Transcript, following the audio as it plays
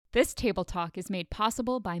This table talk is made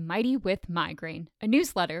possible by Mighty with Migraine, a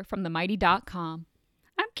newsletter from themighty.com.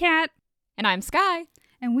 I'm Kat. And I'm Sky.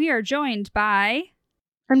 And we are joined by...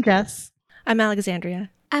 I'm Jess. I'm Alexandria.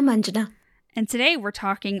 I'm Anjana. And today we're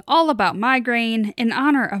talking all about migraine in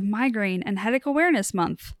honor of Migraine and Headache Awareness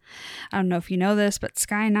Month. I don't know if you know this, but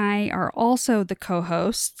Sky and I are also the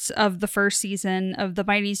co-hosts of the first season of the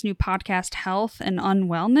Mighty's new podcast, Health and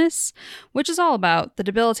Unwellness, which is all about the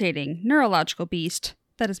debilitating neurological beast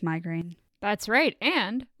that is migraine. That's right,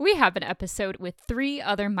 and we have an episode with 3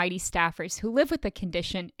 other Mighty staffers who live with the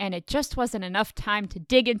condition, and it just wasn't enough time to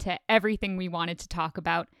dig into everything we wanted to talk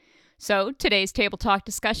about. So today's Table Talk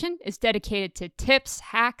discussion is dedicated to tips,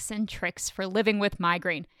 hacks, and tricks for living with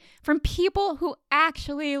migraine from people who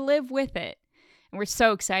actually live with it. And we're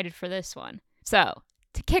so excited for this one. So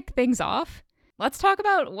to kick things off, let's talk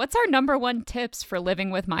about what's our number 1 tips for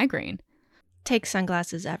living with migraine. Take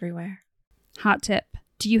sunglasses everywhere. Hot tip.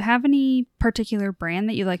 Do you have any particular brand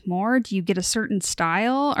that you like more? Do you get a certain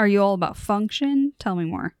style? Are you all about function? Tell me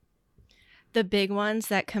more. The big ones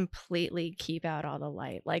that completely keep out all the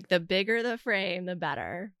light. Like the bigger the frame, the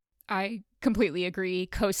better. I completely agree.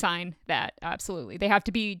 Co-sign that. Absolutely. They have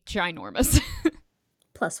to be ginormous.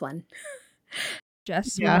 +1.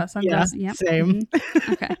 Jess, Yeah, sunglasses? yeah, Yep. same.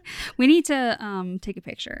 Mm-hmm. Okay. We need to take a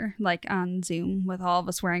picture, like on Zoom, with all of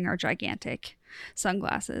us wearing our gigantic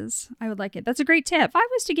sunglasses. I would like it. That's a great tip. If I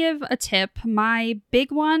was to give a tip, my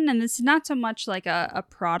big one, and this is not so much like a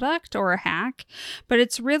product or a hack, but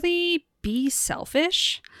it's really be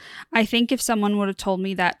selfish. I think if someone would have told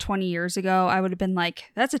me that 20 years ago, I would have been like,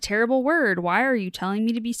 that's a terrible word. Why are you telling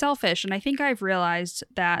me to be selfish? And I think I've realized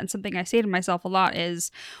that, and something I say to myself a lot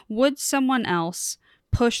is, would someone else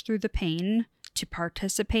push through the pain to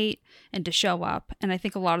participate and to show up? And I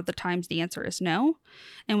think a lot of the times the answer is no.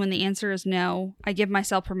 And when the answer is no, I give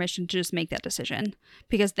myself permission to just make that decision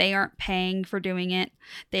because they aren't paying for doing it.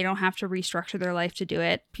 They don't have to restructure their life to do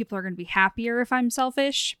it. People are going to be happier if I'm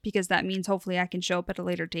selfish because that means hopefully I can show up at a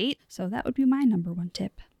later date. So that would be my number 1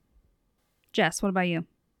 tip. Jess, what about you?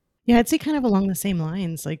 Yeah, I'd say kind of along the same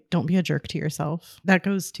lines, like don't be a jerk to yourself. That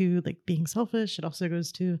goes to like being selfish. It also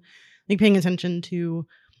goes to like paying attention to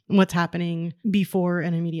what's happening before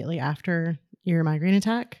and immediately after your migraine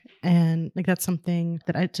attack. And like that's something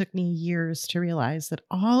that it took me years to realize that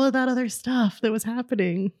all of that other stuff that was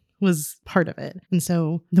happening was part of it. And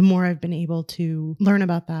so the more I've been able to learn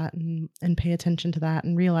about that and pay attention to that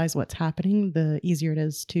and realize what's happening, the easier it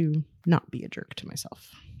is to not be a jerk to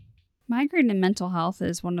myself. Migraine and mental health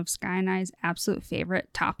is one of Sky and I's absolute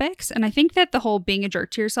favorite topics. And I think that the whole being a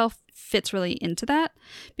jerk to yourself fits really into that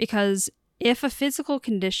because if a physical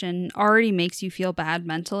condition already makes you feel bad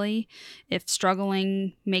mentally, if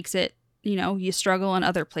struggling makes it, you struggle in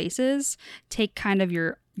other places, take kind of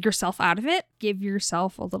yourself out of it, give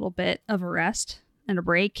yourself a little bit of a rest and a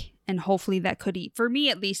break. And hopefully that could for me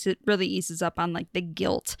at least, it really eases up on like the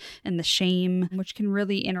guilt and the shame, which can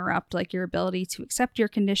really interrupt like your ability to accept your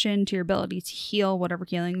condition, to your ability to heal, whatever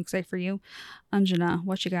healing looks like for you. Anjana,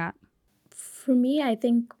 what you got? For me, I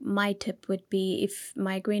think my tip would be if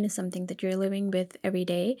migraine is something that you're living with every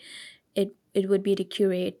day, it would be to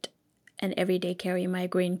curate an everyday carry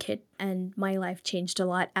migraine kit. And my life changed a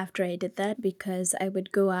lot after I did that because I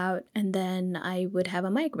would go out and then I would have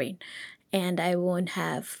a migraine and I won't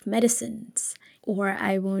have medicines or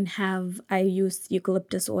I use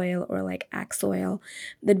eucalyptus oil or like axe oil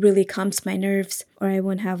that really calms my nerves, or I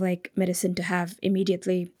won't have like medicine to have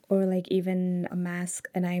immediately or like even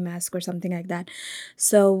an eye mask or something like that.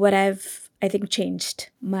 So what I think changed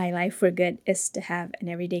my life for good is to have an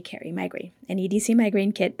everyday carry migraine, an EDC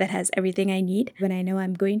migraine kit that has everything I need when I know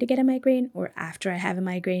I'm going to get a migraine or after I have a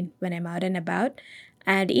migraine, when I'm out and about,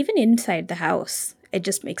 and even inside the house. It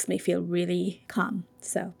just makes me feel really calm.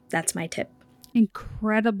 So that's my tip.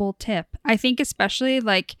 Incredible tip. I think especially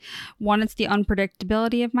like 1, it's the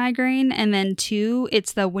unpredictability of migraine, and then 2,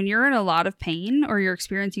 it's when you're in a lot of pain or you're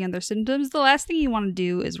experiencing other symptoms, the last thing you want to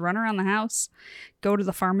do is run around the house, go to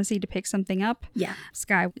the pharmacy to pick something up. Yeah.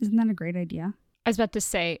 Sky, isn't that a great idea? I was about to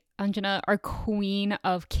say, Anjana, our queen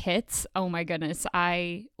of kits. Oh my goodness.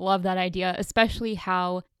 I love that idea, especially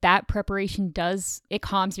how that preparation it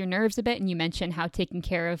calms your nerves a bit. And you mentioned how taking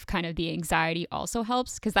care of kind of the anxiety also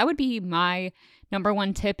helps, because that would be my number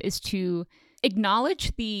 1 tip, is to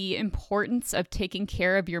acknowledge the importance of taking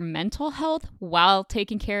care of your mental health while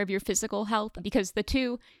taking care of your physical health, because the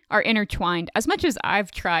two are intertwined. As much as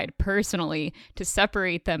I've tried personally to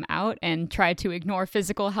separate them out and try to ignore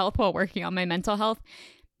physical health while working on my mental health,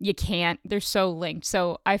 you can't. They're so linked.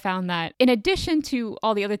 So I found that in addition to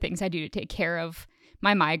all the other things I do to take care of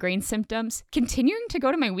my migraine symptoms, continuing to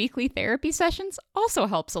go to my weekly therapy sessions also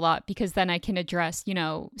helps a lot, because then I can address,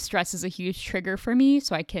 stress is a huge trigger for me.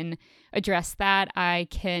 So I can address that. I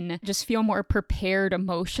can just feel more prepared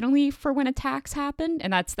emotionally for when attacks happen.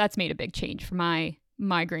 And that's made a big change for my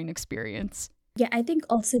migraine experience. Yeah, I think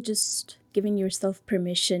also just giving yourself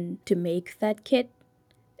permission to make that kit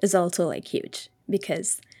is also like huge,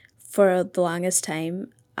 because for the longest time,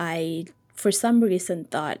 I, for some reason,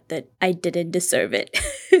 thought that I didn't deserve it,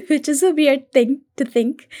 which is a weird thing to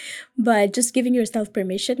think. But just giving yourself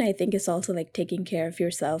permission, I think, is also like taking care of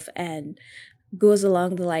yourself, and goes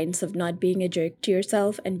along the lines of not being a jerk to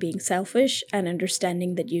yourself and being selfish and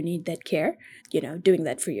understanding that you need that care, doing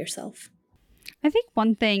that for yourself. I think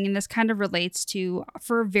one thing, and this kind of relates to,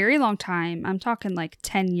 for a very long time, I'm talking like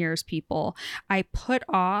 10 years, people, I put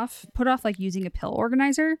off like using a pill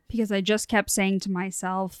organizer, because I just kept saying to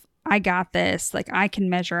myself, I got this. Like, I can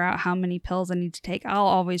measure out how many pills I need to take. I'll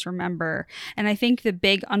always remember. And I think the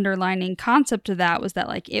big underlining concept of that was that,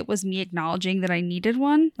 like, it was me acknowledging that I needed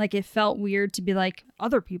one. Like, it felt weird to be like,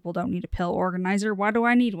 other people don't need a pill organizer. Why do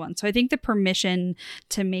I need one? So I think the permission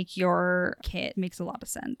to make your kit makes a lot of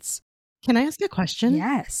sense. Can I ask a question?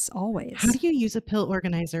 Yes, always. How do you use a pill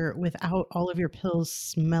organizer without all of your pills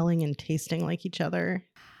smelling and tasting like each other?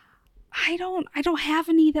 I don't have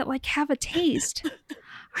any that like have a taste.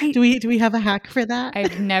 Do we have a hack for that?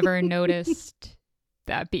 I've never noticed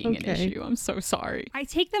that being an Okay. issue. I'm so sorry. I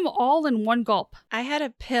take them all in one gulp. I had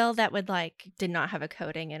a pill that would did not have a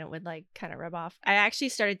coating, and it would kind of rub off. I actually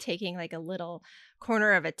started taking a little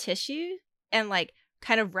corner of a tissue and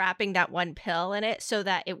kind of wrapping that one pill in it so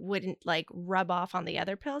that it wouldn't rub off on the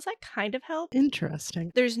other pills. That kind of helped.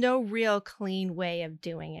 Interesting. There's no real clean way of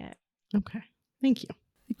doing it. Okay. Thank you.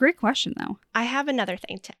 Great question, though. I have another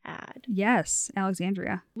thing to add. Yes,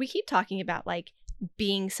 Alexandria. We keep talking about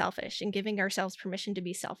being selfish and giving ourselves permission to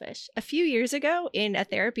be selfish. A few years ago in a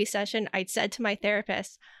therapy session, I'd said to my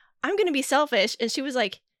therapist, I'm going to be selfish. And she was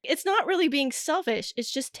like, it's not really being selfish. It's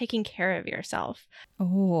just taking care of yourself.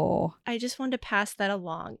 Oh. I just wanted to pass that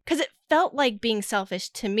along because it felt like being selfish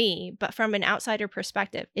to me, but from an outsider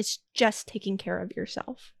perspective, it's just taking care of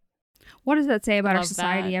yourself. What does that say about our Love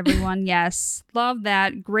society, that. everyone? Yes. Love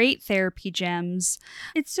that. Great therapy gems.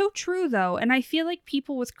 It's so true, though. And I feel like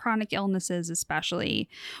people with chronic illnesses, especially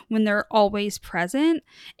when they're always present,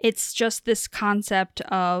 it's just this concept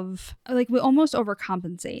of we almost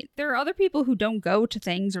overcompensate. There are other people who don't go to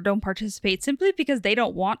things or don't participate simply because they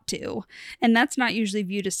don't want to. And that's not usually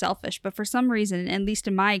viewed as selfish. But for some reason, at least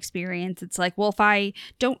in my experience, it's well, if I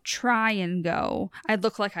don't try and go, I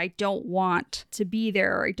look like I don't want to be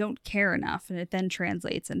there, or I don't care enough, and it then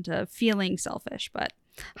translates into feeling selfish. But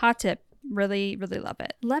hot tip, really, really love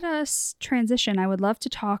it. Let us transition. I would love to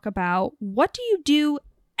talk about, what do you do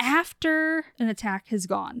after an attack has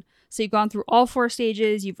gone? So you've gone through all 4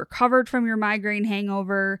 stages, you've recovered from your migraine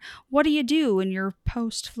hangover. What do you do in your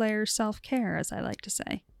post-flare self-care, as I like to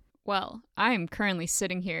say? Well, I'm currently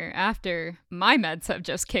sitting here after my meds have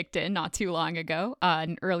just kicked in not too long ago.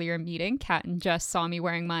 An earlier meeting, Kat and Jess saw me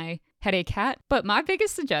wearing my headache hat. But my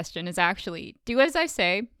biggest suggestion is actually do as I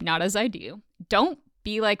say, not as I do. Don't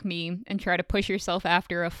be like me and try to push yourself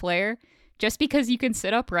after a flare. Just because you can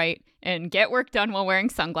sit upright and get work done while wearing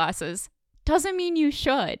sunglasses doesn't mean you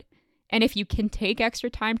should. And if you can take extra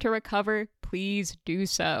time to recover, please do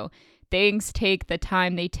so. Things take the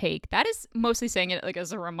time they take. That is mostly saying it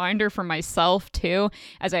as a reminder for myself too,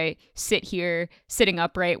 as I sit here sitting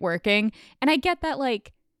upright working. And I get that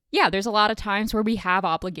yeah, there's a lot of times where we have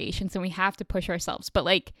obligations and we have to push ourselves. But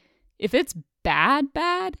if it's bad,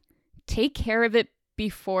 take care of it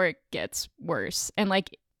before it gets worse. And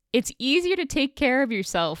it's easier to take care of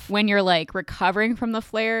yourself when you're recovering from the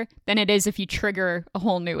flare than it is if you trigger a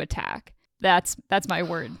whole new attack. That's my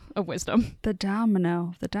word of wisdom. The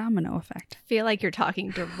domino effect. I feel like you're talking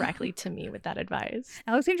directly to me with that advice.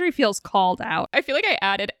 Alexandria feels called out. I feel like I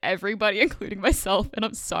added everybody, including myself, and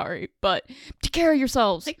I'm sorry, but take care of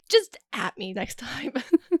yourselves. Just at me next time.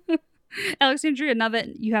 Alexandria, now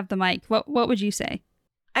that you have the mic, what would you say?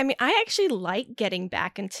 I mean, I actually like getting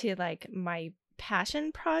back into my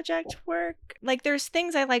passion project work. There's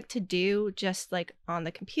things I like to do just on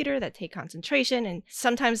the computer that take concentration, and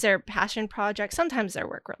sometimes they're passion projects, sometimes they're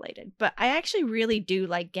work related. But I actually really do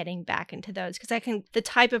like getting back into those because the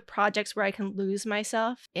type of projects where I can lose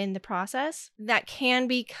myself in the process, that can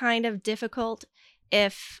be kind of difficult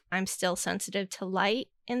if I'm still sensitive to light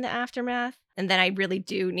in the aftermath. And then I really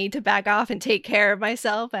do need to back off and take care of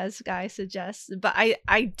myself, as Guy suggests. But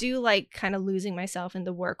I do kind of losing myself in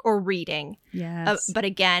the work or reading. Yes. But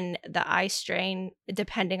again, the eye strain,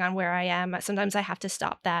 depending on where I am, sometimes I have to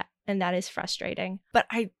stop that and that is frustrating. But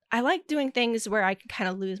I like doing things where I can kind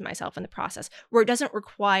of lose myself in the process, where it doesn't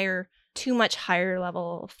require too much higher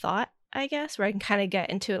level thought, I guess, where I can kind of get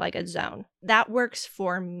into like a zone. That works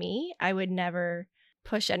for me. I would never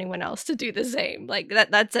push anyone else to do the same. Like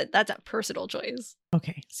that's a personal choice.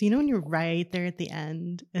 Okay, so when you're right there at the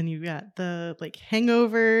end and you got the like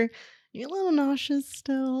hangover, you're a little nauseous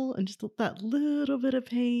still, and just that little bit of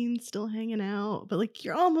pain still hanging out, but like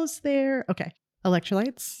you're almost there. Okay,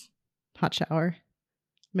 electrolytes, hot shower,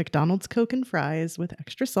 McDonald's Coke and fries with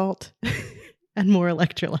extra salt, and more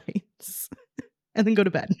electrolytes, and then go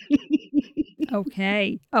to bed.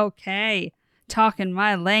 Okay. Talking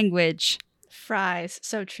my language. Fries,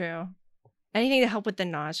 so true. Anything to help with the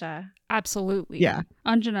nausea. Absolutely. Yeah.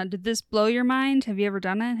 Anjana, did this blow your mind? Have you ever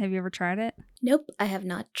done it? Have you ever tried it? Nope, I have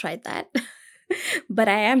not tried that. But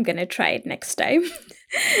I am gonna try it next time.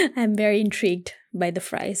 I'm very intrigued by the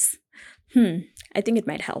fries. I think it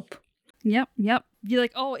might help. Yep. You're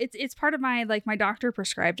like, oh, it's part of my, like, my doctor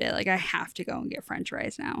prescribed it. Like, I have to go and get French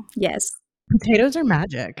fries now. Yes. Potatoes are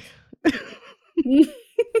magic. I mean,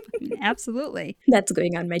 absolutely. That's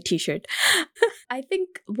going on my t-shirt. I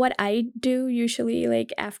think what I do usually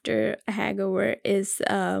like after a hangover is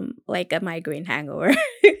like a migraine hangover.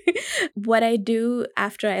 What I do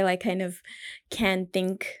after I like kind of can't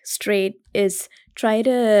think straight is try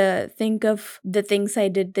to think of the things I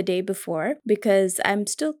did the day before, because I'm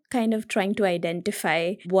still kind of trying to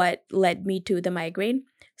identify what led me to the migraine.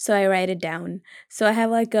 So I write it down. So I have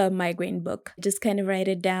like a migraine book. Just kind of write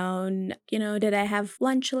it down. Did I have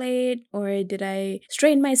lunch late? Or did I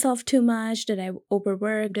strain myself too much? Did I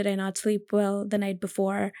overwork? Did I not sleep well the night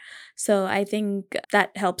before? So I think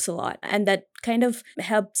that helps a lot. And that kind of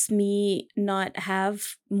helps me not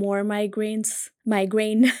have more migraine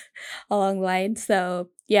along the line. So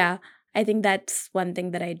yeah, I think that's one thing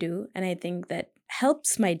that I do. And I think that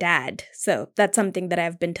helps my dad. So that's something that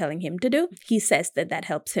I've been telling him to do. He says that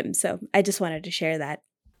helps him. So I just wanted to share that.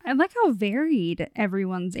 I like how varied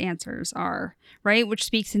everyone's answers are, right? Which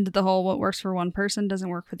speaks into the whole what works for one person doesn't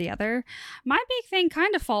work for the other. My big thing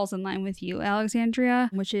kind of falls in line with you, Alexandria,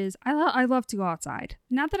 which is I love to go outside.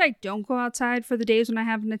 Not that I don't go outside for the days when I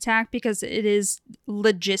have an attack, because it is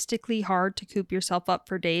logistically hard to coop yourself up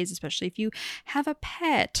for days, especially if you have a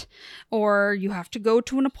pet or you have to go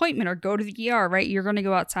to an appointment or go to the ER, right? You're going to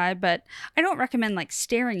go outside, but I don't recommend like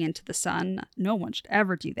staring into the sun. No one should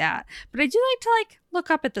ever do that. But I do like to look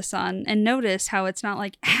up at the sun and notice how it's not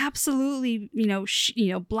like absolutely,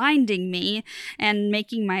 blinding me and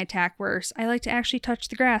making my attack worse. I like to actually touch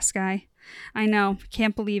the grass, Sky. I know,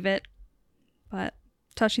 can't believe it, but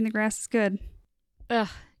touching the grass is good. Ugh,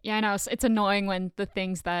 yeah, I know. It's annoying when the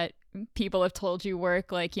things that people have told you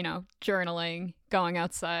work, like, journaling, going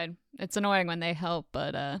outside. It's annoying when they help,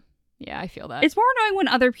 but yeah, I feel that. It's more annoying when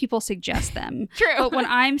other people suggest them. True. But when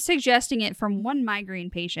I'm suggesting it from one migraine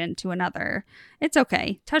patient to another, it's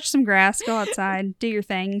okay. Touch some grass, go outside, do your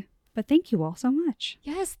thing. But thank you all so much.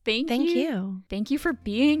 Yes, thank Thank you. you. Thank you for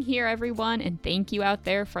being here, everyone, and thank you out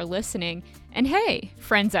there for listening. And hey,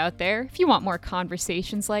 friends out there, if you want more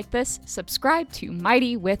conversations like this, subscribe to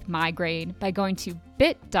Mighty with Migraine by going to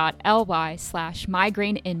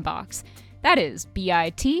bit.ly/migraineinbox. That is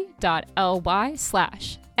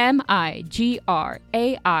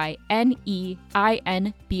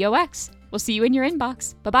bit.ly/migraineinbox. We'll see you in your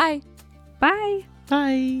inbox. Bye-bye. Bye.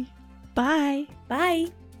 Bye. Bye. Bye.